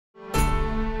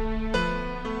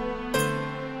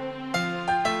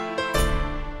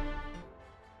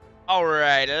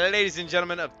Alright, ladies and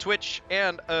gentlemen of Twitch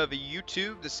and of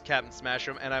YouTube, this is Captain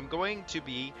Smashroom, and I'm going to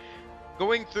be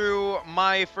going through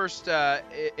my first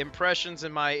impressions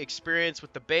and my experience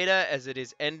with the beta as it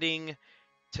is ending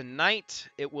tonight.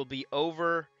 It will be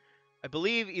over, I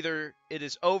believe either it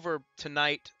is over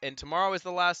tonight and tomorrow is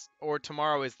the last, or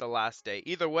tomorrow is the last day.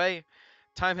 Either way,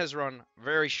 time has run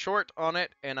very short on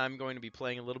it, and I'm going to be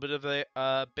playing a little bit of the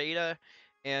beta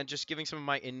and just giving some of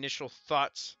my initial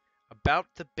thoughts about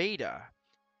the beta.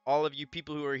 All of you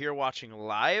people who are here watching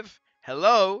live,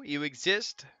 hello, you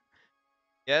exist.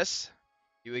 Yes,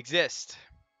 you exist.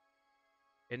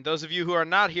 And those of you who are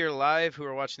not here live, who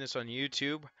are watching this on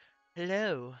YouTube,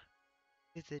 hello.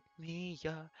 Is it me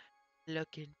you're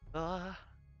looking for?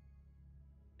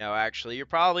 No, actually, you're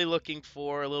probably looking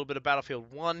for a little bit of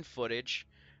Battlefield 1 footage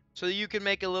so that you can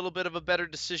make a little bit of a better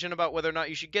decision about whether or not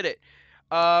you should get it.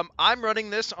 I'm running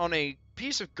this on a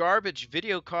piece of garbage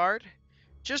video card.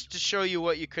 Just to show you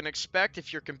what you can expect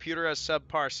if your computer has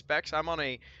subpar specs, I'm on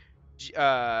a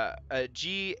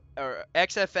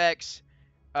XFX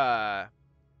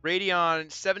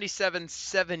Radeon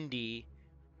 7770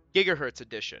 gigahertz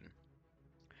edition.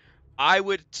 I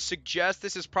would suggest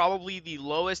this is probably the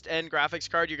lowest end graphics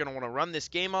card you're going to want to run this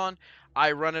game on.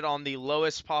 I run it on the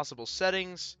lowest possible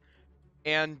settings,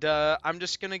 and I'm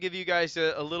just going to give you guys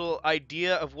a little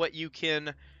idea of what you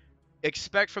can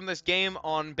expect from this game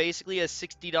on basically a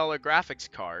 $60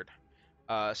 graphics card,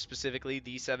 specifically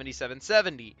the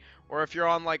 7770, or if you're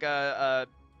on like a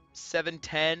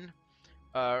 710,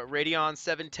 Radeon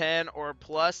 710 or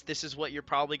plus, this is what you're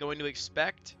probably going to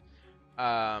expect.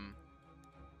 All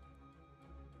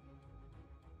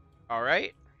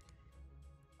right,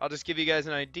 I'll just give you guys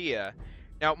an idea.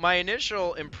 Now, my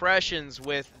initial impressions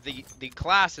with the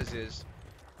classes is,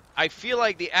 I feel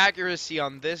like the accuracy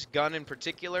on this gun in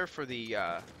particular for the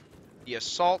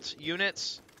assault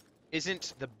units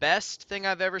isn't the best thing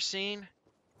I've ever seen.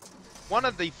 One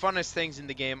of the funnest things in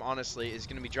the game, honestly, is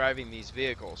going to be driving these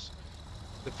vehicles.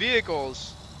 The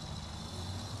vehicles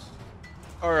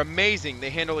are amazing. They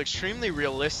handle extremely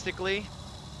realistically.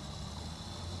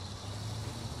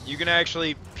 You can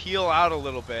actually peel out a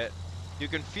little bit. You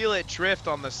can feel it drift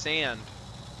on the sand.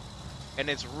 And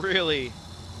it's really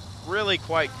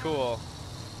quite cool.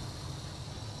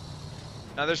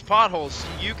 Now there's potholes.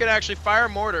 You can actually fire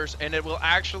mortars and it will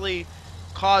actually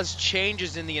cause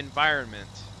changes in the environment.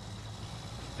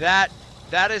 That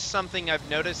is something I've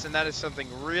noticed, and that is something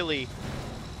really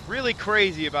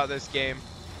crazy about this game,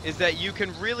 is that you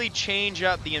can really change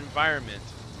up the environment.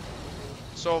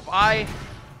 So if I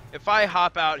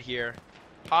hop out here,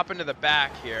 hop into the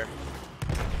back here,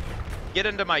 get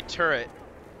into my turret,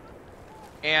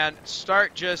 and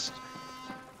start just...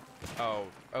 Oh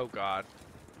god.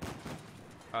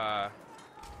 Oh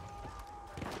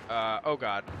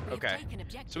god. Okay.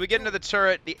 So we get into the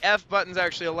turret. The F buttons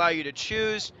actually allow you to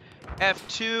choose.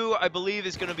 F2, I believe,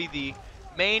 is going to be the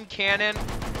main cannon.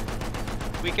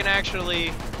 We can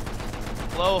actually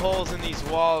blow holes in these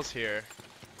walls here.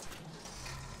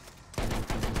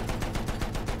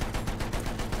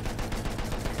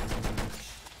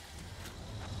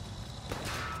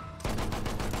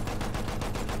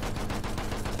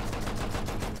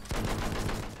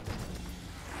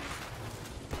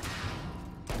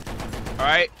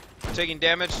 Alright, we're taking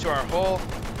damage to our hull.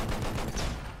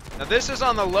 Now this is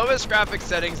on the lowest graphics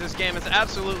settings. This game is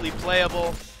absolutely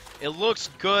playable. It looks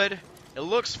good. It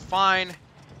looks fine.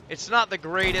 It's not the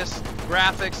greatest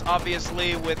graphics,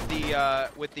 obviously, with the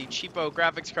cheapo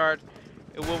graphics card.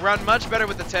 It will run much better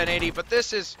with the 1080, but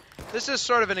this is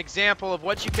sort of an example of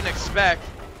what you can expect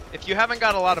if you haven't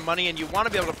got a lot of money and you want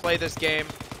to be able to play this game.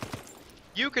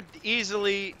 You could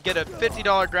easily get a $50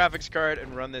 graphics card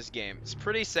and run this game. It's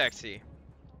pretty sexy.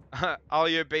 All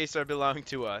your base are belong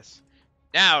to us.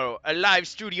 Now, a live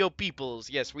studio peoples.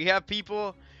 Yes, we have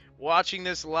people watching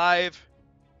this live.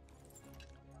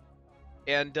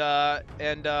 And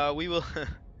we will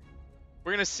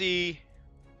we're gonna see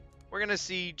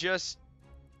just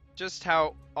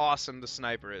how awesome the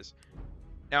sniper is.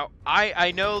 Now,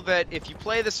 I know that if you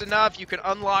play this enough, you can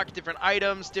unlock different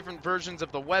items, different versions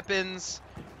of the weapons,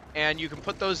 and you can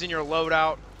put those in your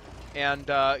loadout and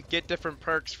get different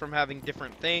perks from having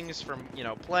different things from, you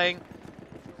know, playing.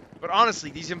 But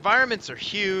honestly, these environments are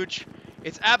huge.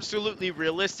 It's absolutely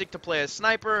realistic to play a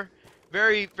sniper.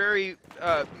 Very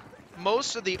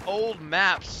most of the old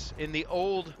maps in the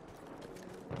old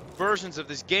versions of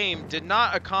this game did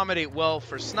not accommodate well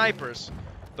for snipers.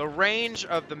 The range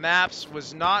of the maps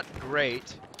was not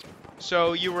great,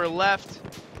 so you were left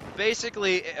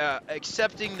basically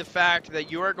accepting the fact that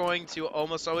you are going to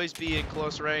almost always be in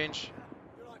close range,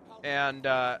 and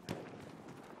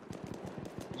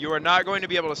You are not going to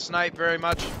be able to snipe very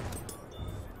much.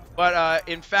 But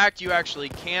in fact, you actually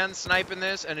can snipe in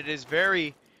this, and it is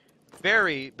very,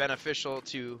 very beneficial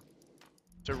to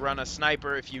run a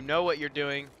sniper if you know what you're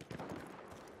doing.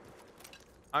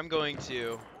 I'm going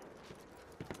to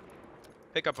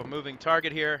pick up a moving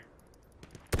target here.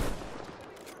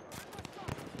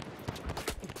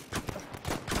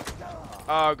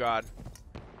 Oh, God.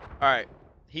 Alright.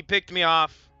 He picked me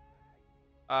off.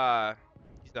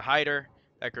 He's the hider.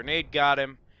 That grenade got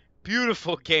him.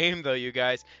 Beautiful game, though, you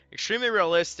guys. Extremely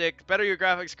realistic. The better your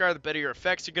graphics card, the better your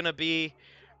effects are going to be.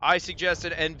 I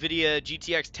suggested NVIDIA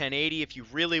GTX 1080 if you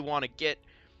really want to get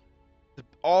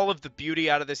all of the beauty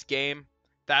out of this game.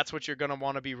 That's what you're going to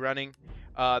want to be running.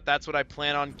 That's what I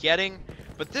plan on getting.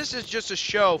 But this is just a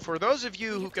show. For those of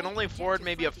you who can only afford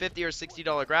maybe a $50 or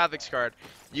 $60 graphics card,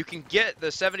 you can get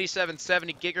the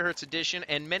 7770 gigahertz edition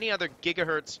and many other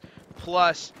gigahertz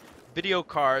plus video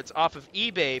cards off of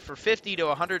eBay for $50 to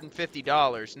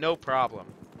 $150, no problem.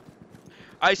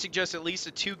 I suggest at least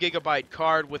a 2 gigabyte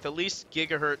card with at least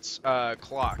gigahertz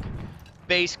clock,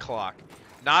 base clock,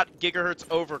 not gigahertz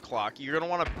overclock. You're going to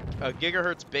want a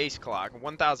gigahertz base clock,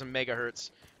 1000 megahertz,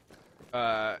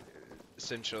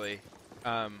 essentially.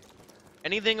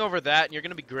 Anything over that, and you're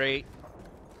going to be great.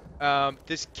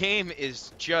 This game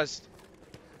is just...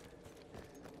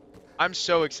 I'm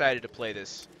so excited to play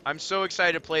this. I'm so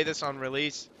excited to play this on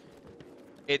release.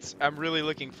 I'm really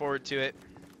looking forward to it.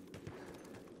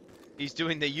 He's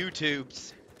doing the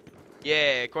YouTubes.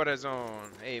 Yeah, corazon.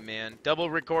 Hey, man.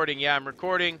 Double recording. Yeah, I'm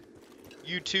recording.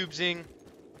 YouTubesing.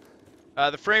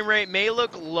 The frame rate may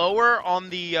look lower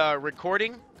on the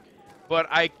recording, but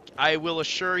I will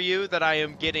assure you that I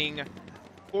am getting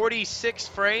 46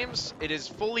 frames. It is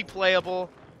fully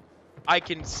playable. I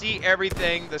can see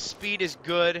everything. The speed is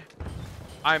good.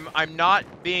 I'm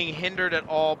not being hindered at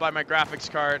all by my graphics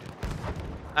card.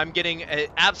 I'm getting an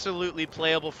absolutely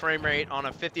playable frame rate on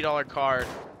a $50 card.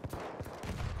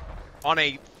 On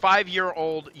a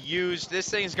 5-year-old used, this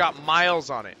thing's got miles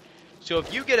on it. So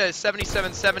if you get a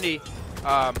 7770,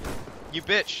 you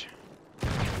bitch.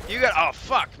 You got, oh,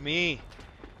 fuck me.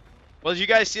 Well, did you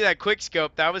guys see that quick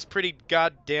scope? That was pretty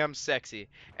goddamn sexy.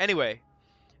 Anyway,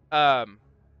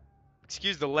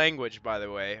 excuse the language, by the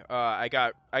way. I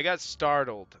got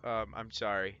startled. I'm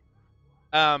sorry.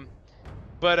 But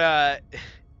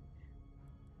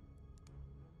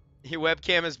your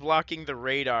webcam is blocking the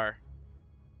radar.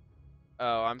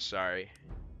 Oh, I'm sorry.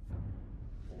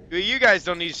 You guys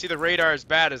don't need to see the radar as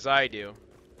bad as I do.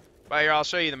 But here, I'll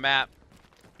show you the map.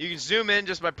 You can zoom in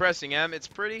just by pressing M. It's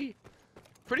pretty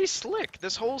slick.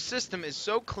 This whole system is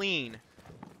so clean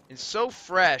and so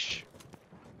fresh.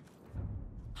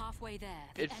 Halfway there,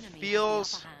 it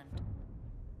feels...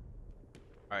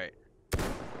 Alright.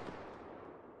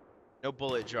 No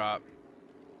bullet drop.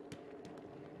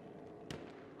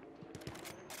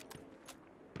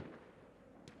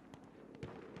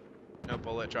 No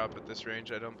bullet drop at this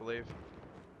range, I don't believe.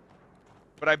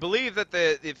 But I believe that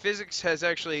the physics has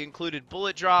actually included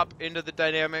bullet drop into the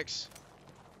dynamics.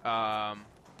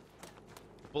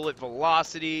 Bullet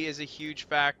velocity is a huge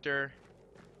factor.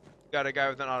 Got a guy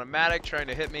with an automatic trying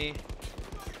to hit me.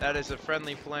 That is a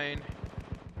friendly plane.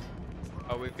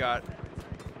 Oh, we've got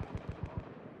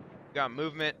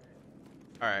movement.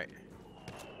 Alright.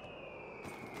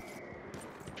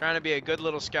 Trying to be a good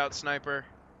little scout sniper.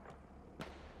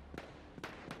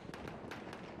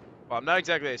 Well, I'm not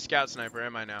exactly a scout sniper,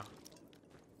 am I now?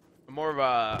 I'm more of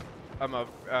a... I'm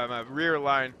a rear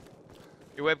line.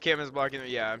 Your webcam is blocking me.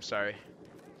 Yeah, I'm sorry.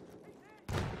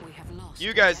 We have lost.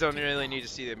 You guys don't really need to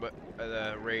see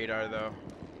the radar, though.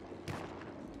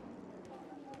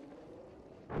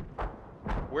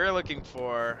 We're looking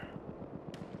for...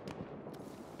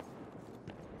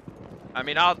 I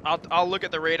mean, I'll look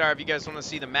at the radar if you guys want to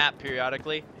see the map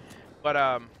periodically.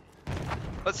 But,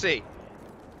 let's see.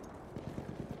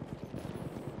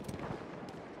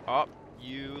 Oh,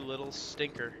 you little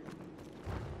stinker.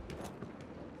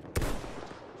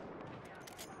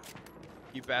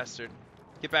 You bastard.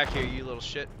 Get back here, you little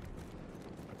shit.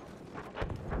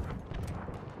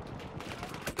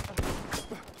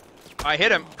 I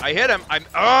hit him. I hit him.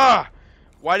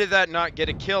 Why did that not get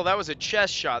a kill? That was a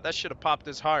chest shot. That should have popped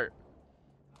his heart.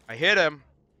 I hit him.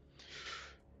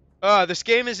 This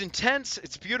game is intense.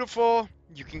 It's beautiful.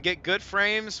 You can get good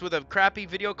frames with a crappy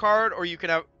video card, or you can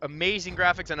have amazing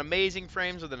graphics and amazing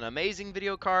frames with an amazing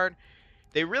video card.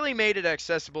 They really made it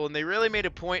accessible, and they really made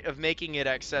a point of making it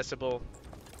accessible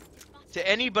to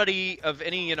anybody of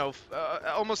any, you know,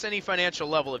 almost any financial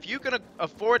level. If you can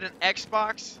afford an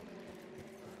Xbox,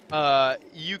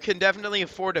 you can definitely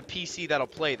afford a PC that'll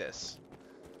play this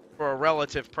for a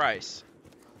relative price.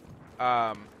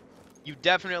 you're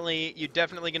definitely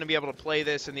going to be able to play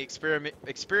this, and the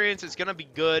experience is going to be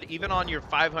good even on your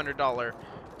 $500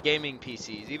 gaming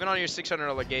PCs, even on your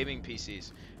 $600 gaming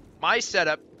PCs. My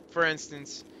setup, for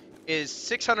instance, is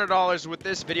 $600 with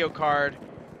this video card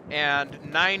and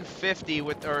 $950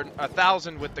 with, or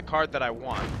 $1,000 with the card that I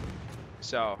want.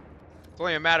 So it's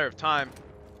only a matter of time.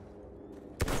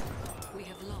 We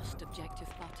have lost objective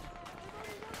butter.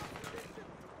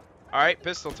 All right,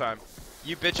 pistol time.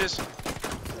 You bitches.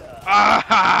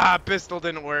 Ah, pistol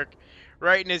didn't work.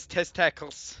 Right in his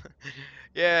testicles.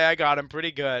 Yeah, I got him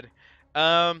pretty good.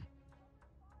 At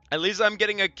least I'm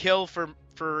getting a kill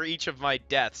for each of my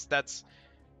deaths. That's,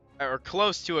 or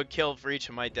close to a kill for each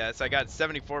of my deaths. I got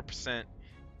 74%. I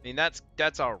mean,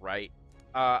 that's all right.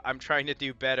 I'm trying to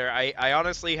do better. I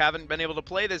honestly haven't been able to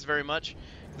play this very much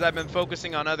because I've been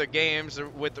focusing on other games.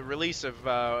 With the release of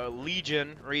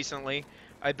Legion recently,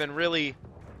 I've been really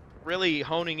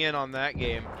honing in on that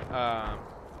game.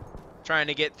 Trying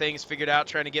to get things figured out,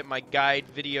 trying to get my guide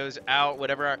videos out,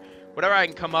 whatever I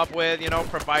can come up with, you know,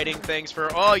 providing things for,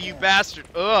 oh, you bastard.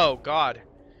 Oh, God.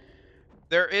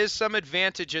 There is some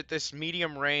advantage at this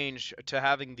medium range to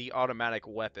having the automatic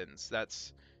weapons.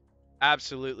 That's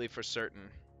absolutely for certain.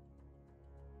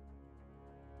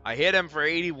 I hit him for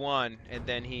 81, and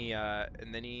then he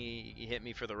hit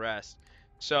me for the rest.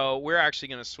 So we're actually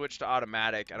going to switch to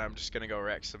automatic, and I'm just going to go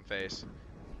wreck some face.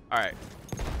 All right.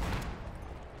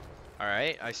 All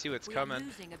right, I see what's coming. We are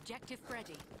losing objective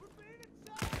Freddy.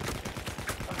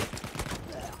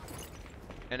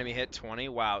 Enemy hit 20.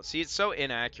 Wow. See, it's so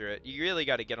inaccurate. You really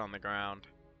got to get on the ground.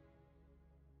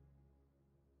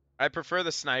 I prefer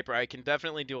the sniper. I can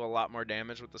definitely do a lot more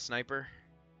damage with the sniper.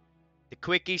 The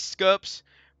quickie scopes.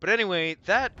 But anyway,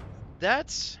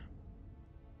 that's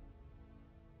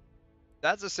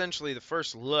essentially the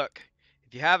first look.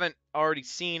 If you haven't already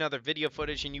seen other video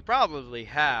footage, and you probably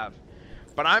have,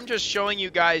 but I'm just showing you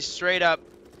guys straight up.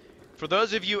 For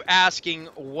those of you asking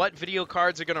what video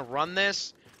cards are going to run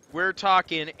this, we're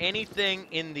talking anything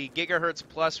in the gigahertz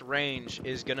plus range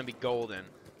is going to be golden.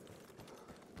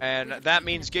 And that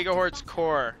means gigahertz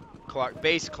core clock,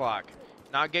 base clock,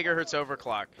 not gigahertz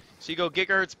overclock. So you go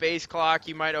gigahertz base clock,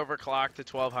 you might overclock to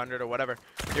 1200 or whatever.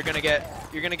 You're going to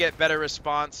get better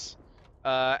response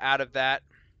out of that.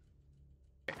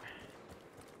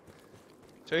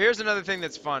 So here's another thing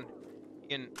that's fun.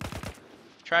 You can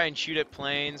try and shoot at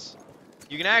planes.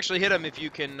 You can actually hit them if you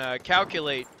can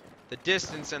calculate the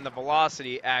distance and the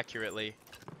velocity accurately.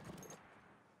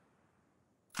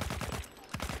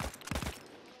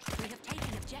 We have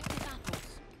taken objective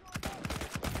apples.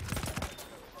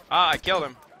 Ah, I killed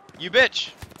him. You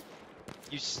bitch.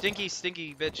 You stinky,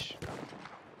 stinky bitch.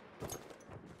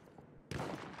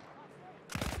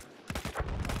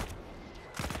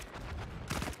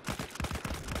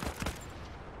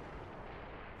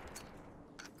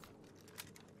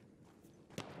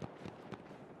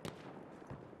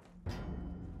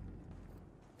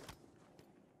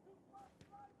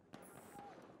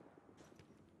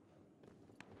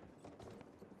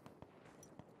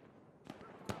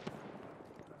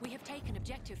 We have taken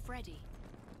objective Freddy.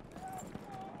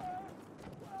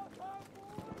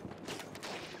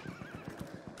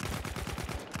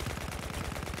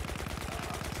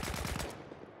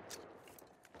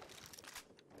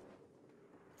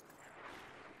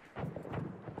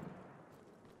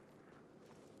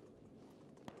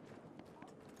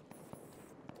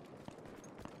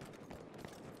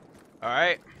 All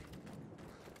right.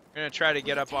 I'm gonna try to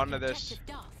get up onto this.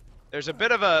 There's a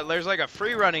bit of a, there's like a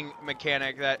free running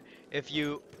mechanic that if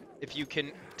you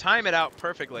can time it out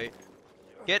perfectly,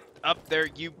 get up there,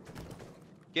 you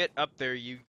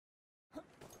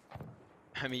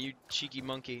I mean, you cheeky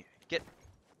monkey, get.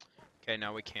 Okay,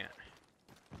 now we can't.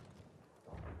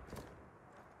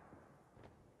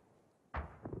 Alright,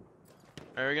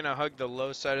 we're gonna hug the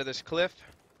low side of this cliff.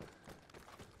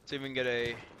 See if we can get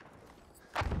a.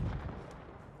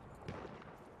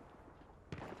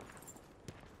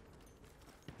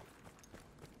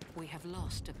 We have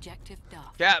lost objective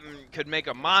Duff. Captain could make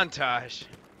a montage.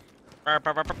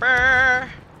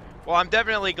 Well, I'm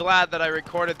definitely glad that I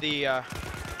recorded the.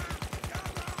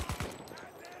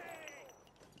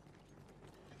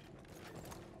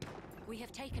 We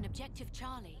have taken objective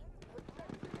Charlie.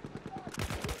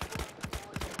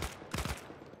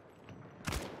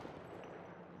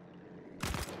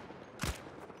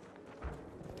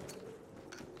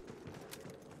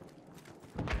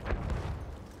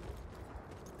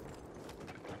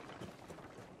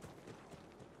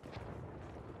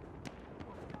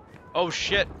 Oh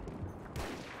shit.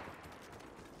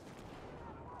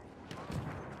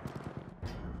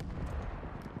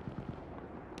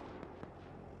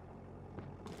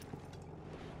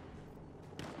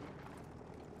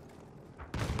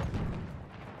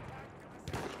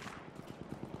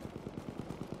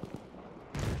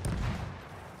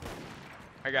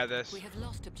 I got this. We have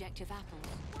lost objective apples.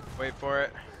 Wait for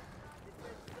it.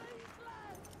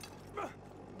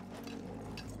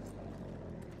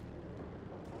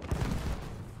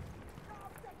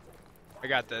 I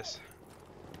got this.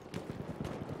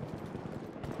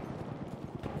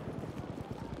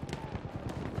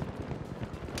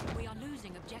 We are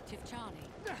losing objective Charlie.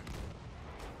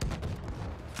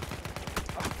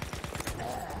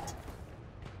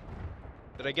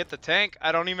 Did I get the tank?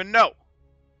 I don't even know.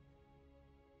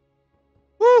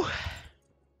 Woo!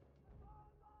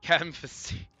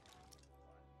 Canvassy.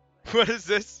 What is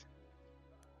this?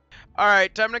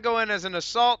 Alright, time to go in as an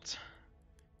assault.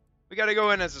 We gotta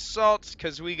go in as assault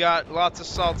because we got lots of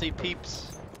salty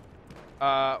peeps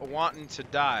wanting to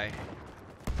die.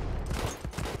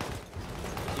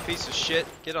 You piece of shit,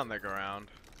 get on the ground.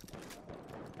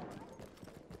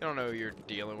 You don't know who you're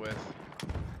dealing with.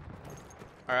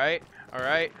 Alright,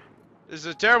 alright. This is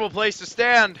a terrible place to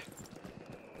stand.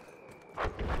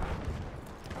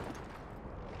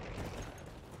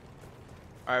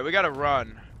 Alright, we gotta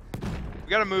run. We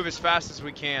gotta move as fast as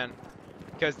we can.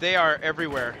 Because they are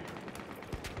everywhere.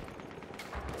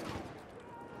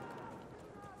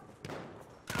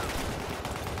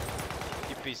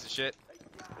 You piece of shit.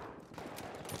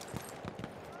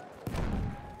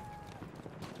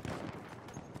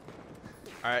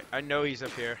 Alright, I know he's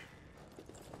up here.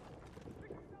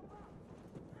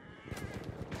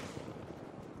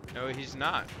 No, he's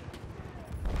not.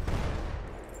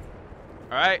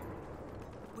 Alright.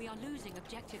 We are losing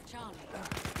objective Charlie.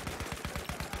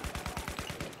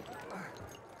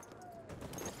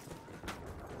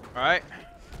 Alright.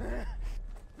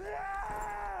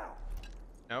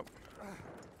 Nope.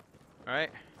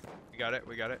 Alright. We got it,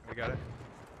 we got it, we got it.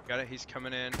 We got it, he's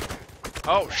coming in.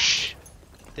 Oh, shh!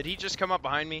 Did he just come up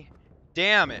behind me?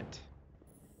 Damn it.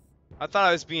 I thought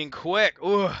I was being quick.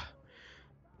 Ooh.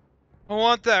 I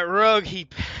want that rug he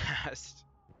passed.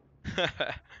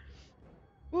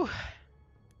 Whew.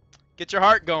 Get your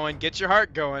heart going, get your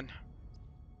heart going.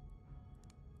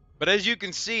 But as you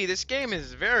can see, this game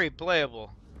is very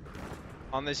playable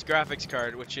on this graphics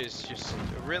card, which is just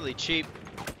really cheap,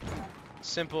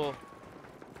 simple.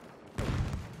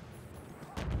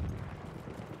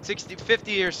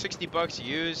 50 or 60 bucks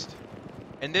used,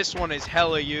 and this one is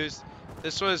hella used.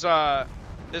 This was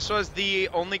the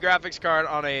only graphics card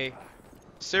on a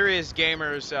serious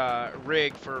gamer's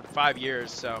rig for 5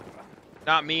 years. So,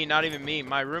 not me, not even me.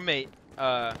 My roommate,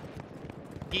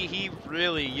 he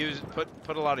really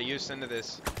put a lot of use into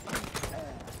this.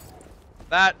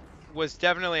 That was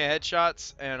definitely a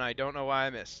headshots, and I don't know why I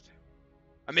missed.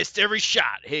 I missed every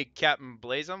shot. Hey, Captain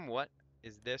Blazem, what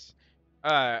is this?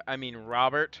 I mean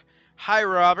Robert. Hi,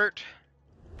 Robert.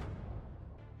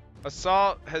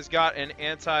 Assault has got an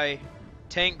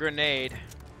anti-tank grenade.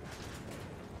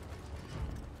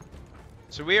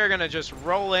 So we are gonna just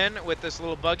roll in with this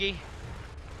little buggy.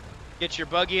 Get your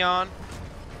buggy on.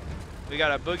 We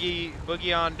got a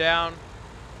boogie on down.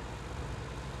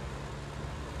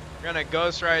 We're gonna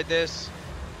ghost ride this.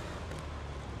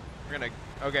 We're gonna,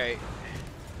 okay.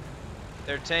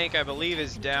 Their tank, I believe,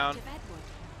 is down.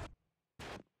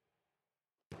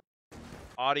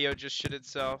 Audio just shit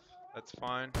itself. That's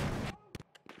fine.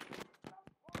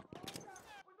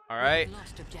 Alright.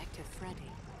 Lost objective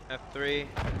Freddy. F3.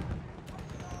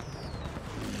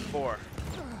 4.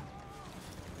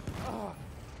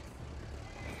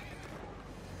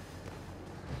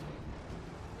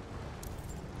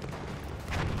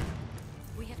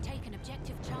 We have taken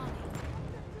objective Charlie.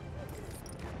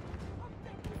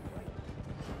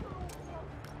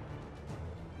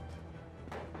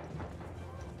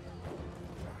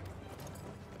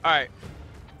 Alright.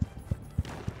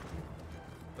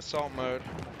 Assault mode.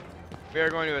 We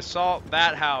are going to assault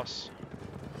that house.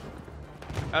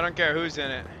 I don't care who's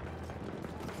in it.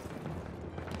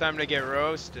 Time to get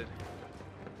roasted.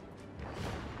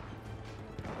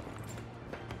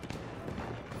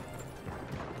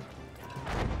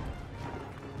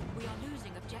 We are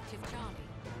losing objective Charlie.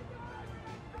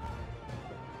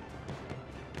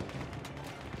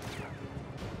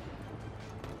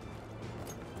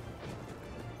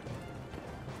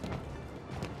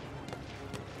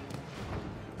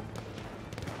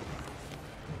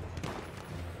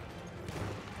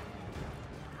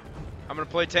 I'm gonna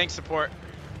play tank support.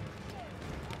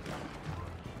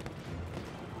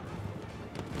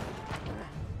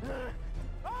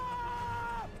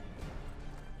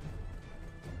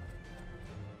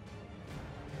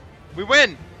 We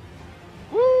win!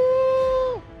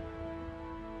 Woo!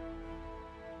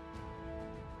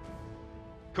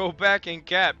 Go back and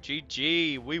cap.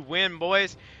 GG. We win,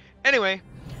 boys. Anyway,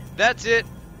 that's it.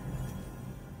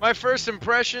 My first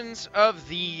impressions of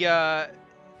the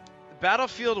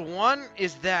Battlefield 1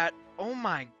 is that, oh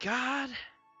my god,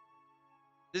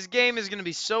 this game is going to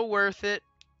be so worth it,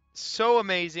 so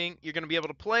amazing. You're going to be able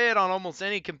to play it on almost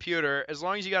any computer as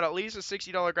long as you got at least a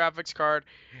 $60 graphics card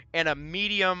and a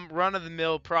medium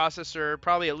run-of-the-mill processor,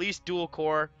 probably at least dual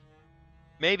core,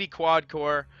 maybe quad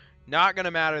core. Not going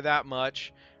to matter that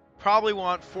much. Probably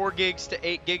want 4 gigs to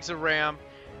 8 gigs of RAM.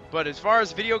 But as far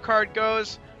as video card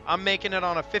goes, I'm making it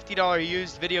on a $50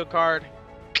 used video card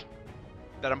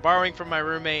that I'm borrowing from my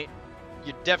roommate.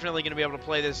 You're definitely going to be able to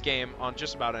play this game on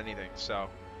just about anything. So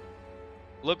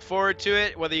look forward to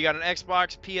it. Whether you got an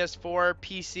Xbox, PS4,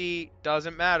 PC,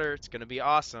 doesn't matter. It's going to be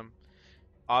awesome.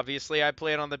 Obviously, I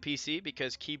play it on the PC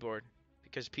because keyboard.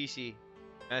 Because PC.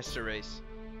 Master Race.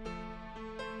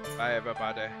 Bye,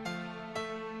 everybody.